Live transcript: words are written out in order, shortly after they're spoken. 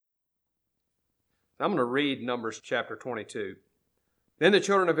I'm going to read Numbers chapter 22. Then the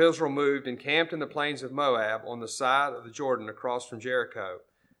children of Israel moved and camped in the plains of Moab on the side of the Jordan across from Jericho.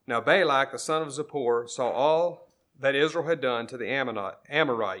 Now Balak, the son of Zippor, saw all that Israel had done to the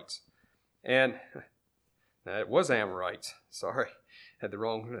Amorites. And it was Amorites. Sorry, had the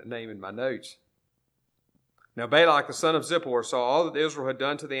wrong name in my notes. Now Balak, the son of Zippor, saw all that Israel had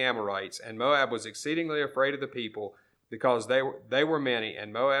done to the Amorites, and Moab was exceedingly afraid of the people, because they were many,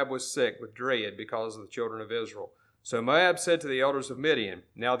 and Moab was sick with dread because of the children of Israel. So Moab said to the elders of Midian,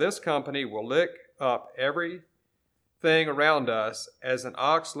 Now this company will lick up everything around us as an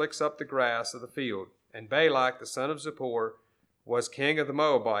ox licks up the grass of the field. And Balak, the son of Zippor, was king of the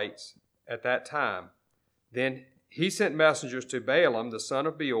Moabites at that time. Then he sent messengers to Balaam, the son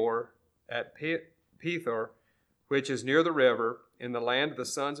of Beor, at Pethor, which is near the river, in the land of the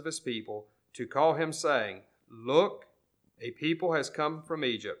sons of his people, to call him, saying, Look, a people has come from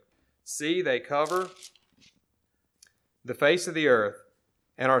Egypt. See, they cover the face of the earth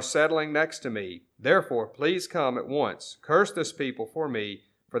and are settling next to me. Therefore, please come at once. Curse this people for me,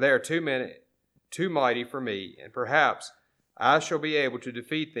 for they are too mighty for me, and perhaps I shall be able to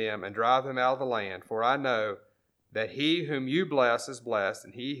defeat them and drive them out of the land. For I know that he whom you bless is blessed,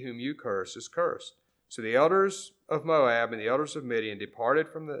 and he whom you curse is cursed. So the elders of Moab and the elders of Midian departed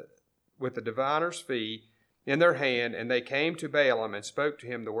with the diviner's fee in their hand, and they came to Balaam and spoke to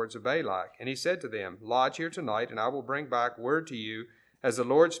him the words of Balak. And he said to them, Lodge here tonight, and I will bring back word to you as the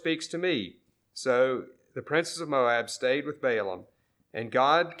Lord speaks to me. So the princes of Moab stayed with Balaam. And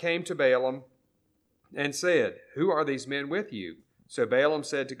God came to Balaam and said, Who are these men with you? So Balaam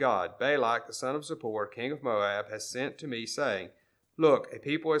said to God, Balak, the son of Zippor, king of Moab, has sent to me, saying, Look, a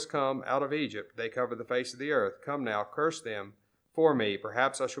people has come out of Egypt. They cover the face of the earth. Come now, curse them for me.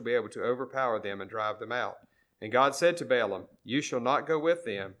 Perhaps I shall be able to overpower them and drive them out. And God said to Balaam, You shall not go with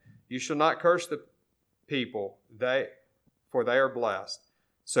them. You shall not curse the people, for they are blessed.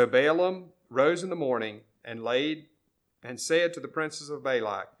 So Balaam rose in the morning and said to the princes of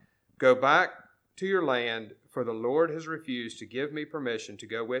Balak, Go back to your land, for the Lord has refused to give me permission to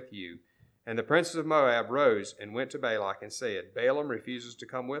go with you. And the princes of Moab rose and went to Balak and said, Balaam refuses to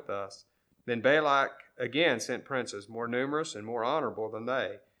come with us. Then Balak again sent princes more numerous and more honorable than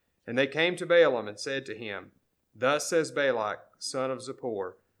they. And they came to Balaam and said to him, Thus says Balak, son of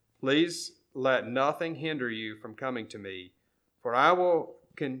Zippor, Please let nothing hinder you from coming to me, for I will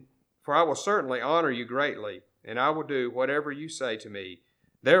certainly honor you greatly, and I will do whatever you say to me.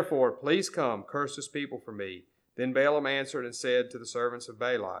 Therefore, please come, curse this people for me. Then Balaam answered and said to the servants of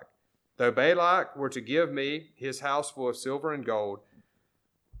Balak, Though Balak were to give me his house full of silver and gold,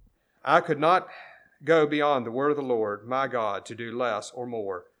 I could not go beyond the word of the Lord, my God, to do less or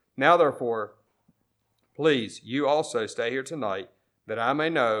more. Now therefore, please, you also stay here tonight, that I may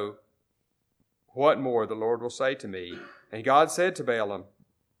know what more the Lord will say to me. And God came to Balaam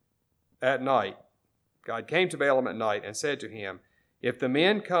at night and said to him, If the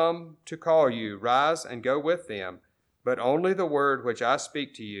men come to call you, rise and go with them, but only the word which I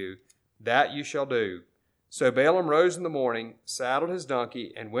speak to you, that you shall do. So Balaam rose in the morning, saddled his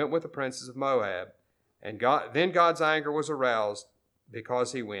donkey, and went with the princes of Moab. And then God's anger was aroused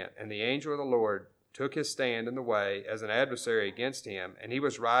because he went, and the angel of the Lord took his stand in the way as an adversary against him, and he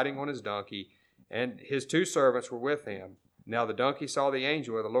was riding on his donkey, and his two servants were with him. Now the donkey saw the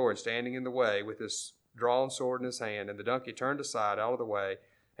angel of the Lord standing in the way with his drawn sword in his hand, and the donkey turned aside out of the way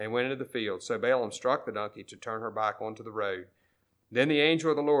and went into the field. So Balaam struck the donkey to turn her back onto the road. Then the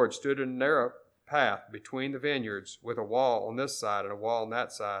angel of the Lord stood in a narrow path between the vineyards, with a wall on this side and a wall on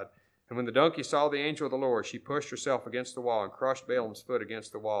that side. And when the donkey saw the angel of the Lord, she pushed herself against the wall and crushed Balaam's foot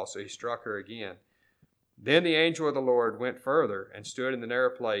against the wall, so he struck her again. Then the angel of the Lord went further and stood in the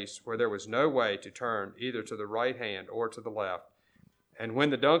narrow place where there was no way to turn either to the right hand or to the left. And when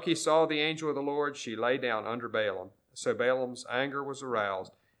the donkey saw the angel of the Lord, she lay down under Balaam. So Balaam's anger was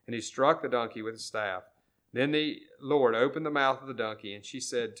aroused, and he struck the donkey with his staff. Then the Lord opened the mouth of the donkey, and she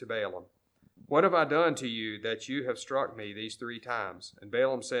said to Balaam, What have I done to you that you have struck me these 3 times? And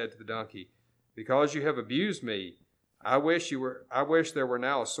Balaam said to the donkey, Because you have abused me, I wish there were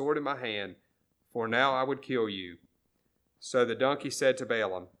now a sword in my hand, for now I would kill you. So the donkey said to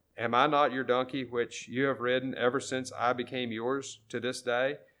Balaam, Am I not your donkey which you have ridden ever since I became yours to this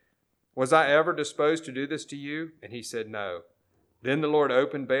day? Was I ever disposed to do this to you? And he said, No. Then the Lord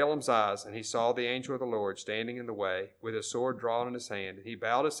opened Balaam's eyes, and he saw the angel of the Lord standing in the way, with his sword drawn in his hand, and he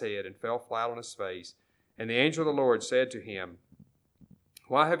bowed his head and fell flat on his face. And the angel of the Lord said to him,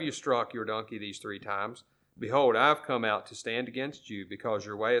 Why have you struck your donkey these 3 times? Behold, I have come out to stand against you, because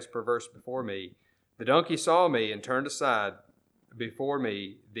your way is perverse before me. The donkey saw me and turned aside before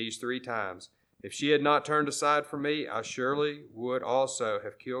me these 3 times, If she had not turned aside from me, I surely would also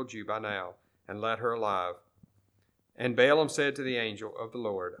have killed you by now and let her alive. And Balaam said to the angel of the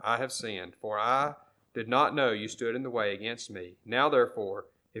Lord, I have sinned, for I did not know you stood in the way against me. Now therefore,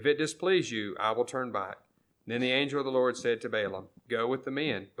 if it displease you, I will turn back. Then the angel of the Lord said to Balaam, Go with the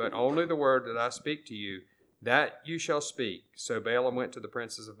men, but only the word that I speak to you, that you shall speak. So Balaam went to the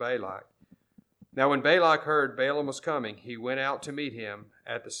princes of Balak. Now when Balak heard Balaam was coming, he went out to meet him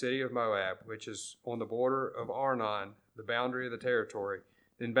at the city of Moab, which is on the border of Arnon, the boundary of the territory.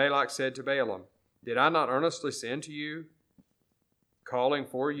 Then Balak said to Balaam, Did I not earnestly send to you, calling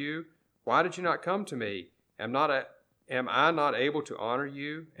for you? Why did you not come to me? Am I not able to honor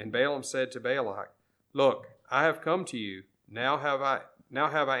you? And Balaam said to Balak, Look, I have come to you. Now have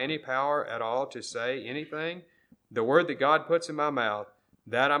I any power at all to say anything? The word that God puts in my mouth,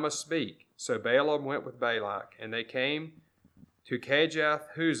 that I must speak. So Balaam went with Balak, and they came to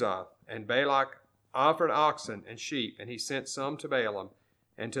Kajath-Huzoth, and Balak offered oxen and sheep, and he sent some to Balaam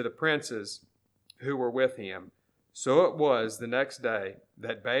and to the princes who were with him. So it was the next day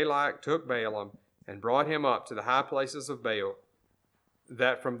that Balak took Balaam and brought him up to the high places of Baal,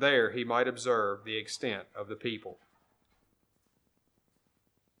 that from there he might observe the extent of the people.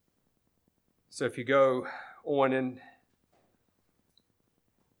 So if you go on in,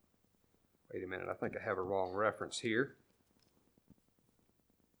 wait a minute, I think I have a wrong reference here.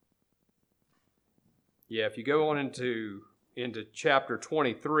 Yeah, if you go on into chapter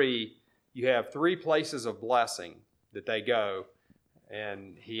 23, you have 3 places of blessing that they go.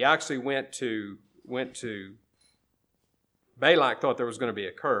 And he actually went to Balak thought there was going to be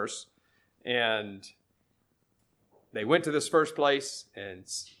a curse. And they went to this first place and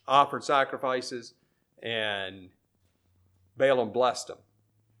offered sacrifices, and Balaam blessed them.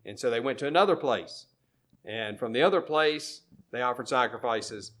 And so they went to another place. And from the other place, they offered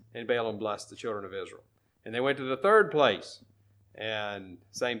sacrifices, and Balaam blessed the children of Israel. And they went to the third place, and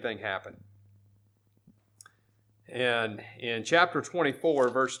same thing happened. And in chapter 24,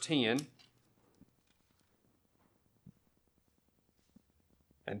 verse 10,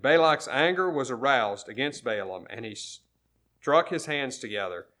 and Balak's anger was aroused against Balaam, and he struck his hands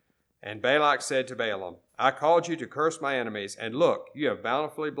together. And Balak said to Balaam, I called you to curse my enemies, and look, you have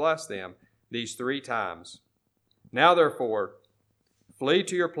bountifully blessed them these 3 times. Now therefore, flee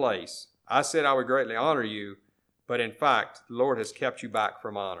to your place. I said I would greatly honor you, but in fact, the Lord has kept you back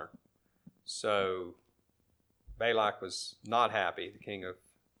from honor. So Balak was not happy, the king of,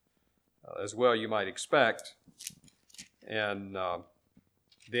 as well you might expect. And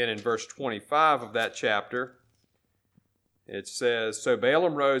then in verse 25 of that chapter, it says, So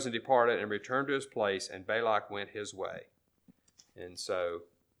Balaam rose and departed and returned to his place, and Balak went his way. And so,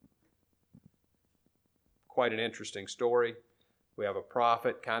 quite an interesting story. We have a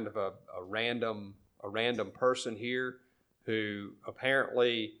prophet, kind of a random person here, who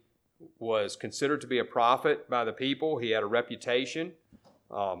apparently was considered to be a prophet by the people. He had a reputation.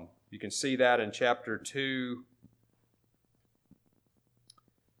 You can see that in chapter 2,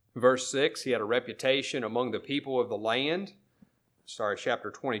 verse 6. He had a reputation among the people of the land.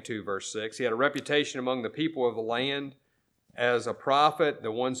 Chapter 22, verse 6. He had a reputation among the people of the land as a prophet.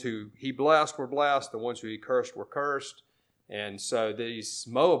 The ones who he blessed were blessed. The ones who he cursed were cursed. And so these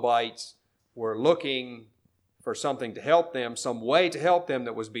Moabites were looking for something to help them, some way to help them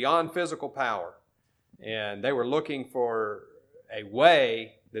that was beyond physical power. And they were looking for a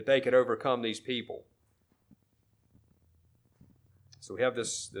way that they could overcome these people. So we have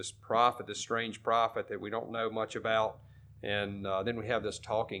this prophet, this strange prophet that we don't know much about. And then we have this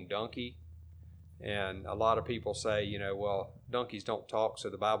talking donkey. And a lot of people say, well, donkeys don't talk, so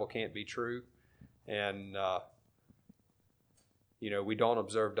the Bible can't be true. And, we don't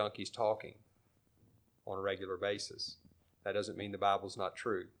observe donkeys talking on a regular basis. That doesn't mean the Bible's not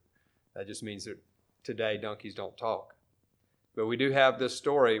true. That just means that today donkeys don't talk. But we do have this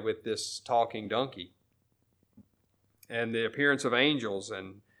story with this talking donkey and the appearance of angels.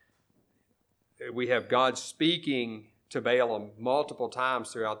 And we have God speaking to Balaam multiple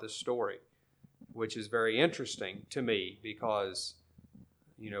times throughout this story, which is very interesting to me because,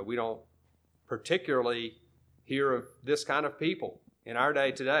 we don't particularly hear of this kind of people in our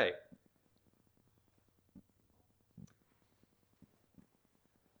day today.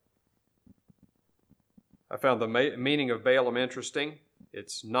 I found the meaning of Balaam interesting.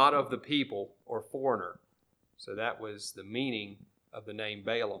 It's not of the people or foreigner. So that was the meaning of the name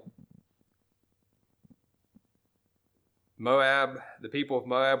Balaam. Moab, the people of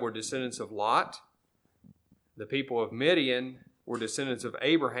Moab were descendants of Lot. The people of Midian were descendants of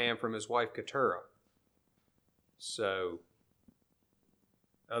Abraham from his wife Keturah. So,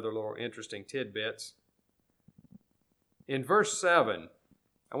 other little interesting tidbits. In verse 7,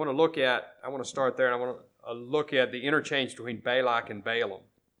 I want to start there, and I want to look at the interchange between Balak and Balaam.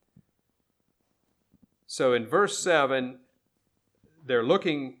 So in verse 7,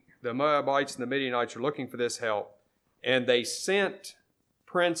 the Moabites and the Midianites are looking for this help, and they sent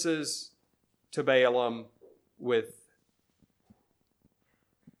princes to Balaam with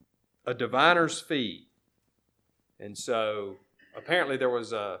a diviner's fee. And so apparently there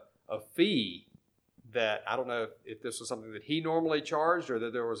was a fee that, I don't know if this was something that he normally charged or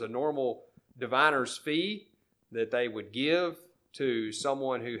that there was a normal diviner's fee that they would give to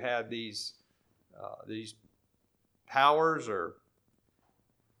someone who had these powers or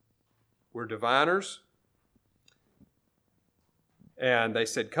were diviners. And they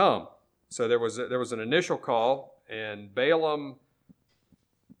said, come. So there was an initial call, and Balaam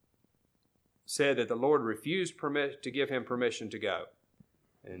said that the Lord refused to give him permission to go.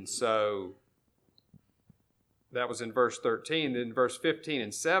 And so that was in verse 13. Then verse 15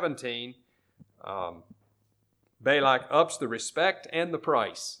 and 17, Balak ups the respect and the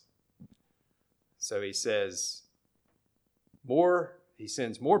price. So he says, he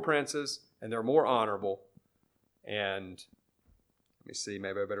sends more princes, and they're more honorable. And let me see,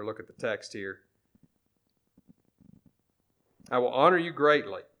 maybe I better look at the text here. I will honor you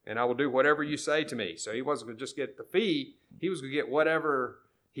greatly, and I will do whatever you say to me. So he wasn't going to just get the fee, he was going to get whatever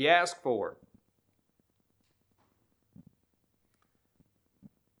he asked for.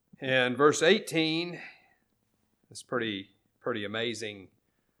 And verse 18, it's pretty amazing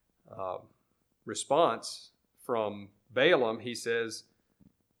response from Balaam. He says,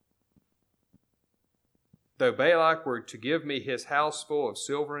 though Balak were to give me his house full of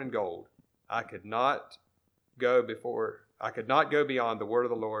silver and gold, I could not go beyond the word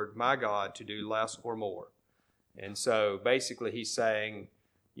of the Lord my God to do less or more. And so basically he's saying,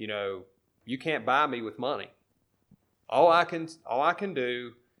 you can't buy me with money. All I can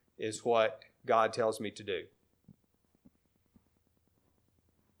do is what God tells me to do.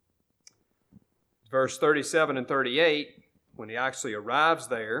 Verse 37 and 38, when he actually arrives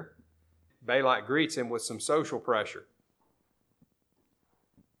there, Balak greets him with some social pressure.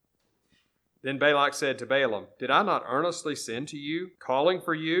 Then Balak said to Balaam, did I not earnestly send to you, calling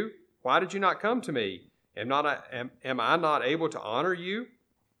for you? Why did you not come to me? Am I not able to honor you?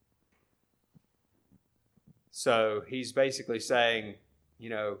 So he's basically saying,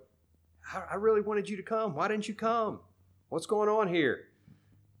 I really wanted you to come. Why didn't you come? What's going on here?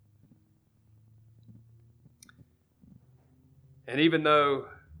 And even though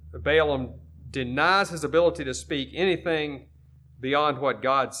Balaam denies his ability to speak anything beyond what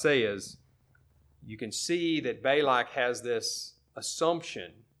God says, you can see that Balak has this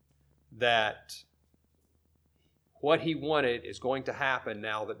assumption that what he wanted is going to happen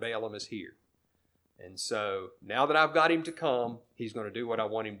now that Balaam is here. And so now that I've got him to come, he's going to do what I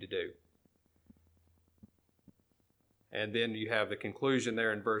want him to do. And then you have the conclusion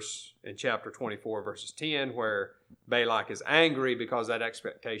there in chapter 24, verses 10, where Balak is angry because that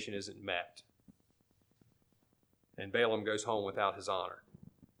expectation isn't met. And Balaam goes home without his honor.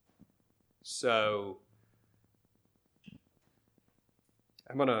 So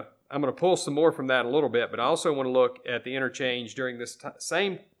I'm going to pull some more from that a little bit, but I also want to look at the interchange during this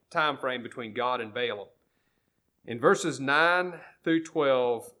same time frame between God and Balaam. In verses 9 through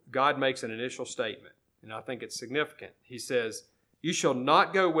 12, God makes an initial statement, and I think it's significant. He says, you shall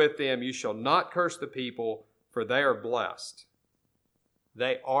not go with them, you shall not curse the people, for they are blessed.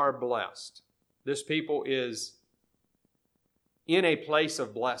 They are blessed. This people is in a place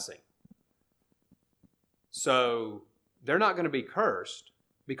of blessing. So they're not going to be cursed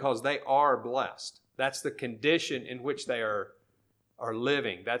because they are blessed. That's the condition in which they are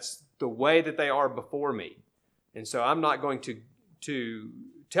living. That's the way that they are before me. And so I'm not going to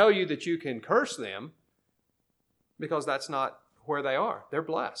tell you that you can curse them because that's not where they are. They're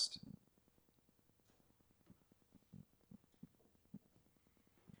blessed.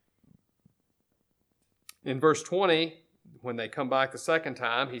 In verse 20, when they come back the second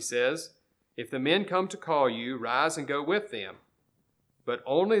time, he says, if the men come to call you, rise and go with them. But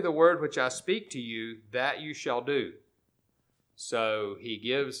only the word which I speak to you, that you shall do. So he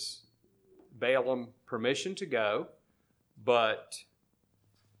gives Balaam permission to go, but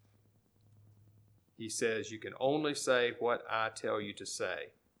he says, you can only say what I tell you to say.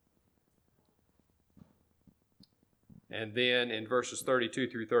 And then in verses 32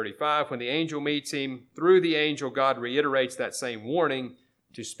 through 35, when the angel meets him, through the angel, God reiterates that same warning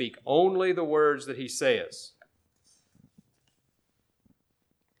to speak only the words that he says.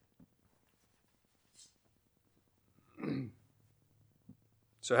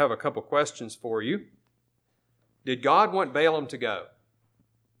 So I have a couple questions for you. Did God want Balaam to go?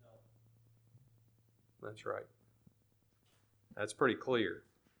 No. That's right. That's pretty clear.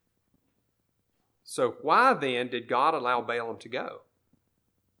 So why then did God allow Balaam to go?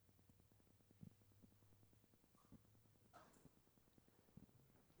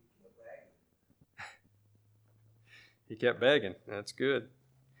 He kept begging. That's good.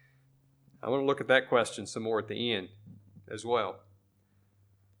 I want to look at that question some more at the end as well.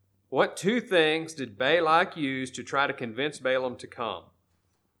 What two things did Balak use to try to convince Balaam to come?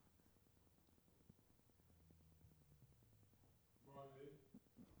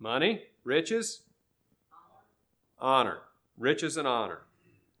 Money, riches, honor. Riches and honor.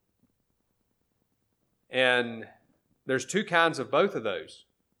 And there's two kinds of both of those.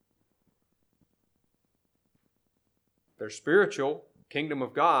 There's spiritual, kingdom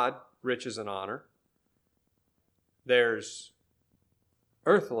of God, riches and honor. There's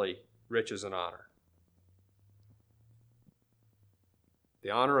earthly riches and honor.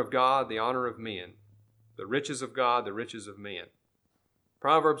 The honor of God, the honor of men. The riches of God, the riches of men.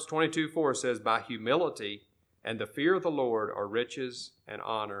 Proverbs 22:4 says, by humility and the fear of the Lord are riches and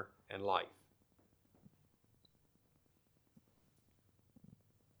honor and life.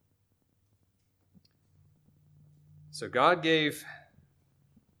 So God gave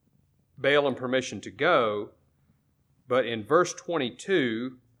Balaam permission to go, but in verse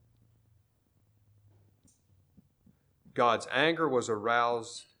 22, God's anger was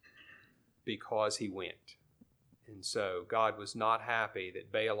aroused because he went. And so God was not happy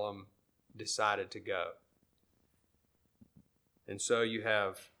that Balaam decided to go. And so you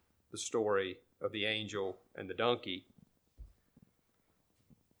have the story of the angel and the donkey.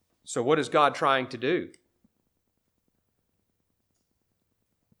 So what is God trying to do?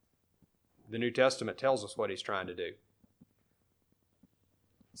 The New Testament tells us what he's trying to do.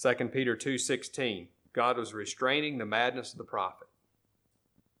 2 Peter 2:16, God was restraining the madness of the prophet.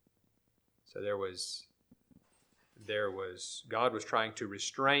 So God was trying to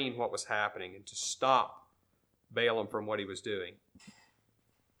restrain what was happening and to stop Balaam from what he was doing.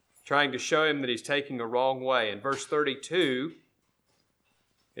 Trying to show him that he's taking a wrong way. In verse 32,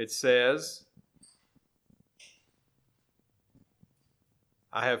 it says,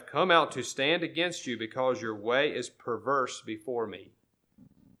 I have come out to stand against you because your way is perverse before me.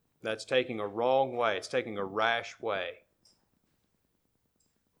 That's taking a wrong way. It's taking a rash way.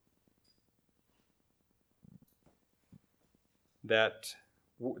 That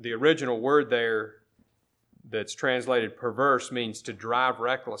the original word there that's translated perverse means to drive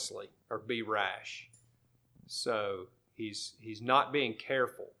recklessly or be rash. So he's not being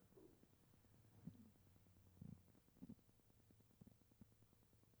careful.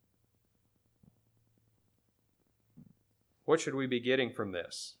 What should we be getting from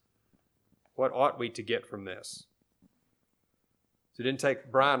this? What ought we to get from this? So it didn't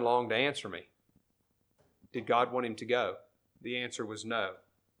take Brian long to answer me. Did God want him to go? The answer was no.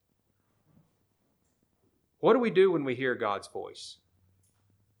 What do we do when we hear God's voice?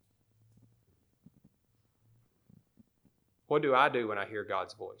 What do I do when I hear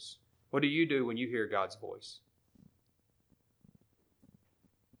God's voice? What do you do when you hear God's voice?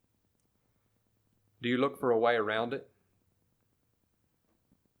 Do you look for a way around it?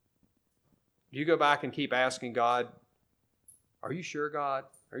 Do you go back and keep asking God, are you sure, God?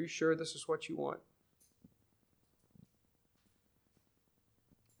 Are you sure this is what you want?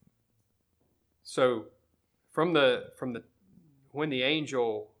 So when the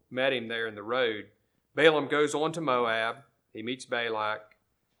angel met him there in the road, Balaam goes on to Moab. He meets Balak,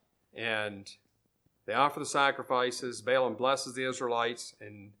 and they offer the sacrifices. Balaam blesses the Israelites,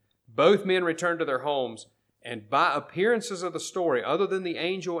 and both men return to their homes. And by appearances of the story, other than the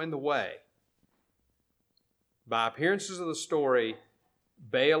angel in the way, by appearances of the story,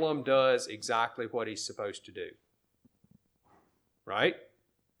 Balaam does exactly what he's supposed to do. Right?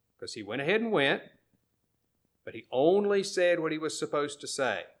 Because he went ahead and went, but he only said what he was supposed to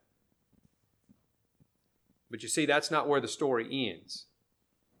say. But you see, that's not where the story ends.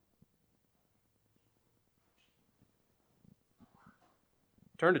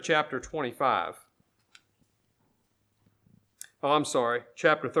 Turn to chapter 25. Oh, I'm sorry,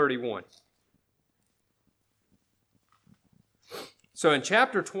 chapter 31. So in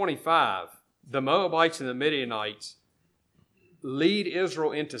chapter 25, the Moabites and the Midianites lead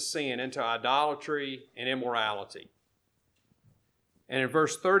Israel into sin, into idolatry and immorality. And in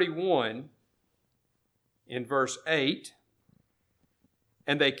verse 31, in verse 8,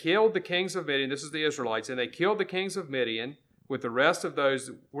 and they killed the kings of Midian, this is the Israelites, and they killed the kings of Midian with the rest of those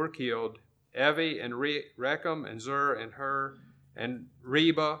that were killed, Evi and Rechem and Zur and Hur and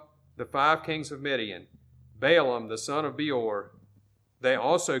Reba, the 5 kings of Midian, Balaam, the son of Beor, they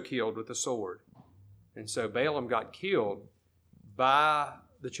also killed with the sword. And so Balaam got killed by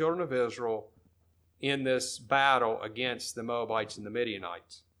the children of Israel in this battle against the Moabites and the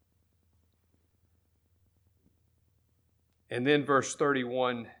Midianites. And then verse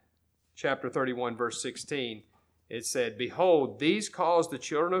 31, chapter 31, verse 16, it said, "Behold, these caused the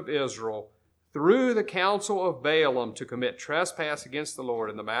children of Israel through the counsel of Balaam to commit trespass against the Lord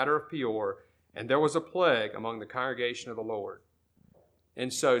in the matter of Peor, and there was a plague among the congregation of the Lord."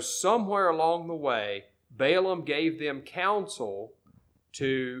 And so somewhere along the way, Balaam gave them counsel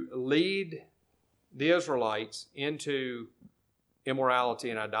to lead the Israelites into immorality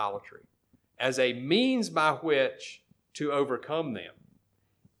and idolatry as a means by which to overcome them,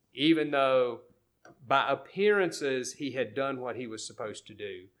 even though by appearances he had done what he was supposed to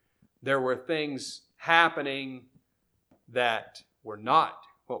do. There were things happening that were not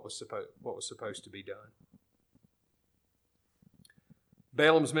what was supposed to be done.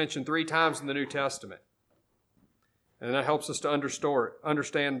 Balaam's mentioned 3 times in the New Testament. And that helps us to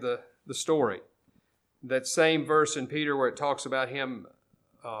understand the story. That same verse in Peter where it talks about him,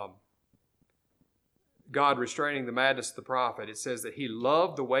 God restraining the madness of the prophet, it says that he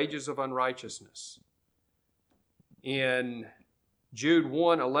loved the wages of unrighteousness. In Jude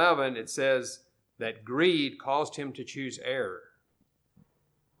 1:11, it says that greed caused him to choose error.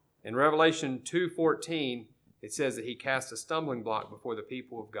 In Revelation 2:14, it says that he cast a stumbling block before the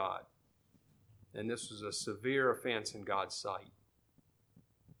people of God. And this was a severe offense in God's sight.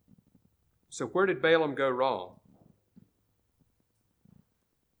 So where did Balaam go wrong?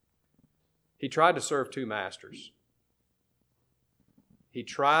 He tried to serve 2 masters. He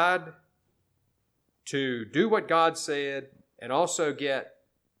tried to do what God said and also get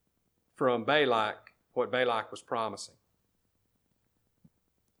from Balak what Balak was promising.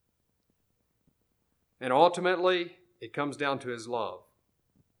 And ultimately, it comes down to his love.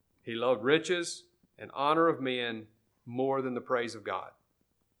 He loved riches and honor of men more than the praise of God.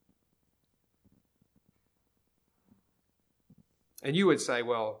 And you would say,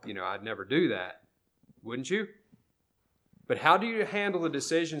 well, I'd never do that. Wouldn't you? But how do you handle the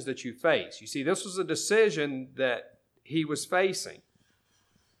decisions that you face? You see, this was a decision that he was facing.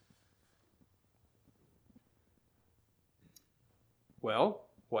 Well,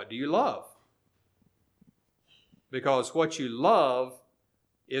 what do you love? Because what you love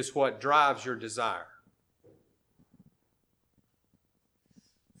is what drives your desire.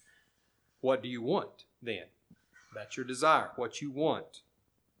 What do you want then? That's your desire, what you want.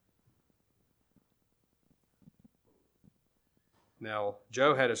 Now,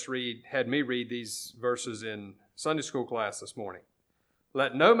 Joe had me read these verses in Sunday school class this morning.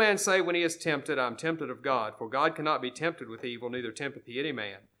 "Let no man say when he is tempted, I am tempted of God, for God cannot be tempted with evil, neither tempteth he any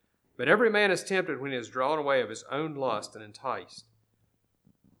man. But every man is tempted when he is drawn away of his own lust and enticed.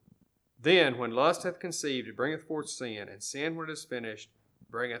 Then, when lust hath conceived, it bringeth forth sin, and sin, when it is finished,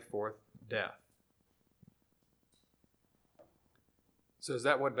 bringeth forth death." So is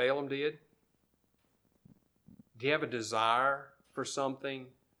that what Balaam did? Did he have a desire for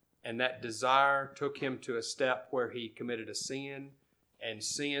something, and that desire took him to a step where he committed a sin, and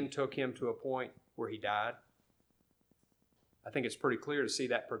sin took him to a point where he died? I think it's pretty clear to see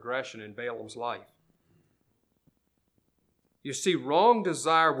that progression in Balaam's life. You see, wrong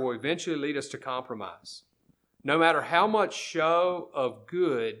desire will eventually lead us to compromise. No matter how much show of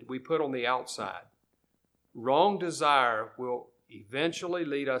good we put on the outside, wrong desire will eventually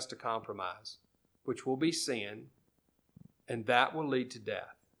lead us to compromise, which will be sin, and that will lead to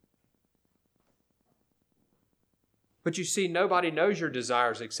death. But you see, nobody knows your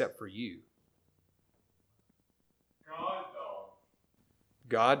desires except for you.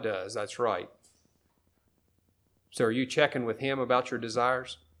 God does, that's right. So are you checking with Him about your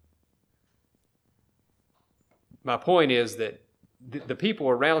desires? My point is that the people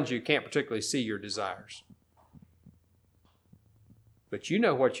around you can't particularly see your desires. But you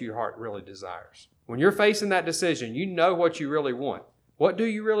know what your heart really desires. When you're facing that decision, you know what you really want. What do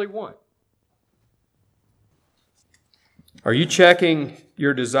you really want? Are you checking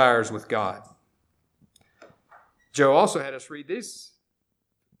your desires with God? Joe also had us read these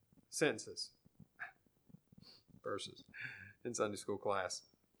verses in Sunday school class.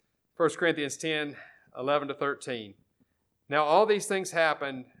 1 Corinthians 10, 11 to 13. "Now all these things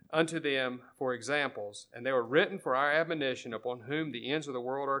happened unto them for examples, and they were written for our admonition, upon whom the ends of the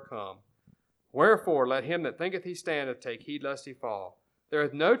world are come. Wherefore let him that thinketh he standeth take heed lest he fall. There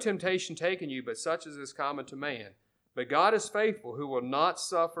hath no temptation taken you, but such as is common to man. But God is faithful, who will not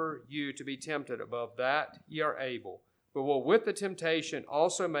suffer you to be tempted above that ye are able, but will with the temptation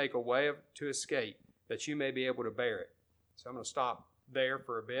also make a way to escape, that you may be able to bear it. So I'm going to stop there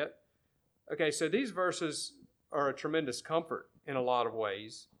for a bit. Okay, so these verses are a tremendous comfort in a lot of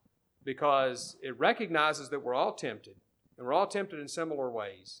ways because it recognizes that we're all tempted, and we're all tempted in similar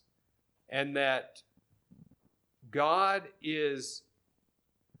ways, and that God is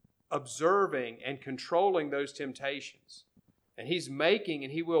observing and controlling those temptations. And He's making,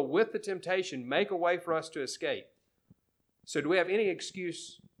 and He will, with the temptation, make a way for us to escape. So do we have any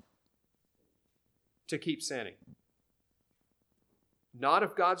excuse to keep sinning? Not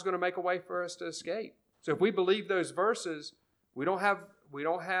if God's going to make a way for us to escape. So if we believe those verses, we don't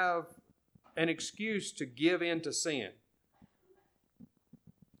have an excuse to give in to sin.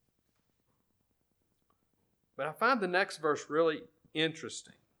 But I find the next verse really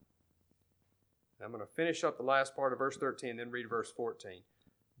interesting. I'm going to finish up the last part of verse 13, then read verse 14.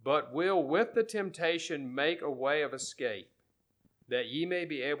 But will with the temptation make a way of escape, that ye may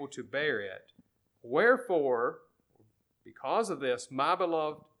be able to bear it. Wherefore, because of this, my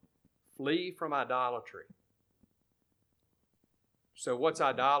beloved, flee from idolatry. So what's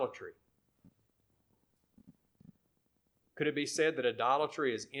idolatry? Could it be said that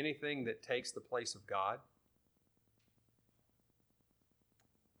idolatry is anything that takes the place of God?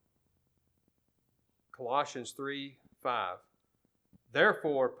 Colossians 3:5.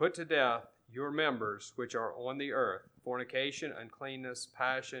 Therefore put to death your members which are on the earth, fornication, uncleanness,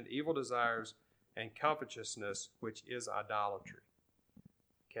 passion, evil desires, and covetousness, which is idolatry.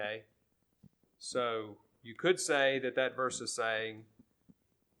 Okay? So you could say that verse is saying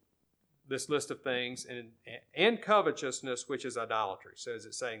this list of things, and covetousness, which is idolatry. So is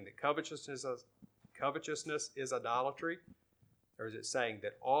it saying that covetousness is idolatry? Or is it saying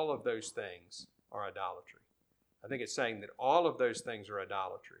that all of those things are idolatry? I think it's saying that all of those things are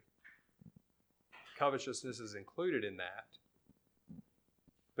idolatry. Covetousness is included in that.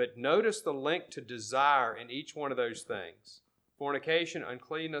 But notice the link to desire in each one of those things. Fornication,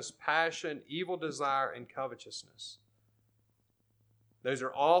 uncleanness, passion, evil desire, and covetousness. Those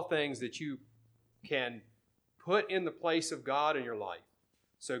are all things that you can put in the place of God in your life.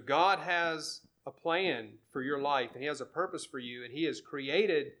 So God has a plan for your life, and He has a purpose for you, and He has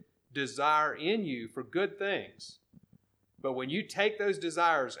created desire in you for good things. But when you take those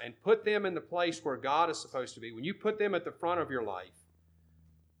desires and put them in the place where God is supposed to be, when you put them at the front of your life,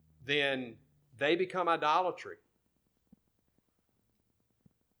 then they become idolatry.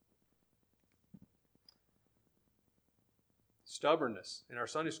 Stubbornness in our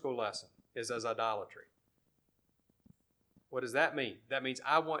Sunday school lesson is as idolatry. What does that mean? That means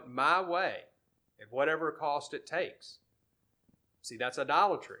I want my way at whatever cost it takes. See, that's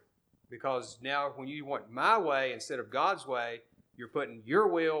idolatry. Because now when you want my way instead of God's way, you're putting your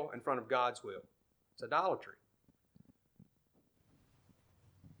will in front of God's will. It's idolatry.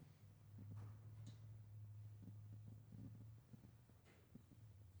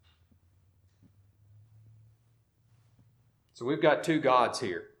 So we've got two gods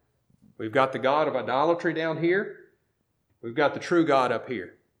here. We've got the God of idolatry down here. We've got the true God up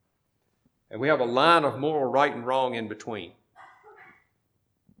here. And we have a line of moral right and wrong in between.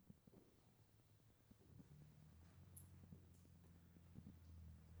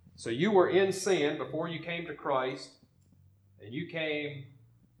 So you were in sin before you came to Christ, and you came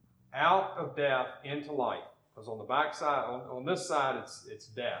out of death into life. Because on the back side, on this side, it's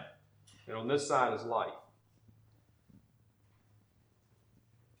death. And on this side is life.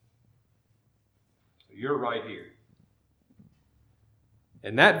 So you're right here.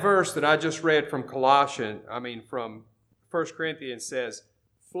 And that verse that I just read from from 1 Corinthians says,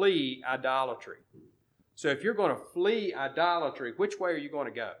 flee idolatry. So if you're going to flee idolatry, which way are you going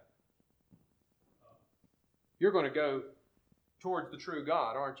to go? You're going to go towards the true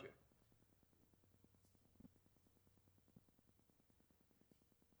God, aren't you?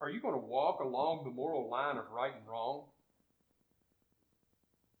 Are you going to walk along the moral line of right and wrong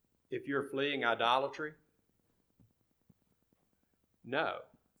if you're fleeing idolatry? No,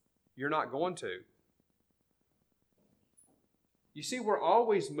 you're not going to. You see, we're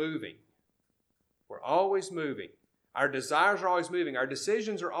always moving. We're always moving. Our desires are always moving. Our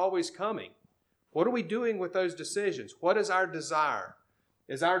decisions are always coming. What are we doing with those decisions? What is our desire?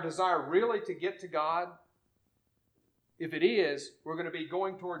 Is our desire really to get to God? If it is, we're going to be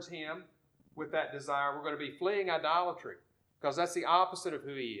going towards Him with that desire. We're going to be fleeing idolatry because that's the opposite of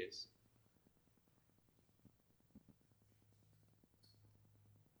who He is.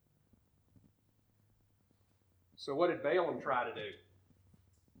 So what did Balaam try to do?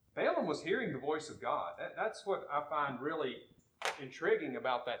 Balaam was hearing the voice of God. That's what I find really intriguing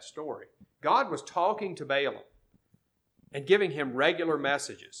about that story. God was talking to Balaam. and giving him regular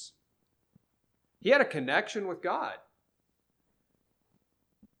messages. He had a connection with God.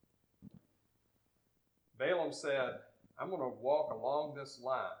 Balaam said, I'm going to walk along this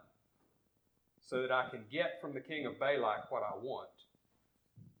line so that I can get from the king of Balak what I want.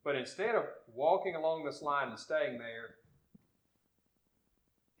 But instead of walking along this line and staying there,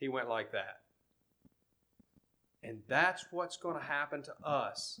 he went like that. And that's what's going to happen to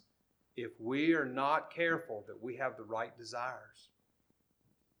us if we are not careful that we have the right desires.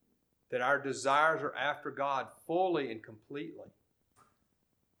 That our desires are after God fully and completely.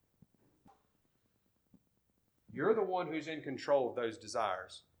 You're the one who's in control of those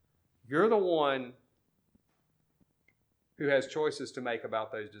desires. You're the one who has choices to make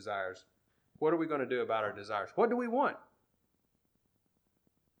about those desires. What are we going to do about our desires? What do we want?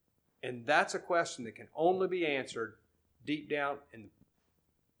 And that's a question that can only be answered deep down in the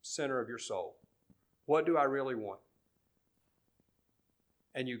center of your soul. What do I really want?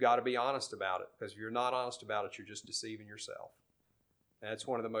 And you've got to be honest about it, because if you're not honest about it, you're just deceiving yourself. That's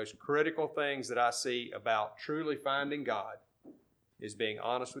one of the most critical things that I see about truly finding God, is being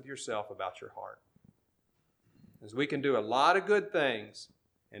honest with yourself about your heart. As we can do a lot of good things,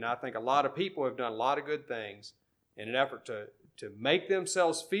 and I think a lot of people have done a lot of good things in an effort to make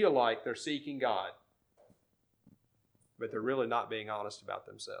themselves feel like they're seeking God, but they're really not being honest about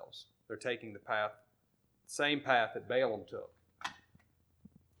themselves. They're taking the same path that Balaam took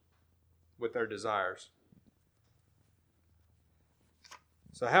with their desires.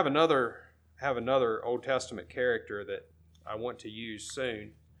 So I have another Old Testament character that I want to use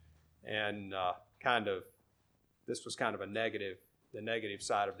soon, and this was kind of the negative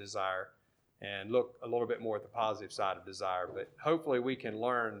side of desire, and look a little bit more at the positive side of desire. But hopefully we can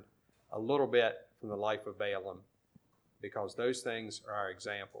learn a little bit from the life of Balaam, because those things are our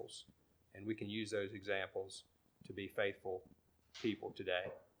examples, and we can use those examples to be faithful people today.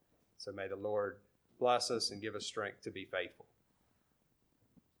 So may the Lord bless us and give us strength to be faithful.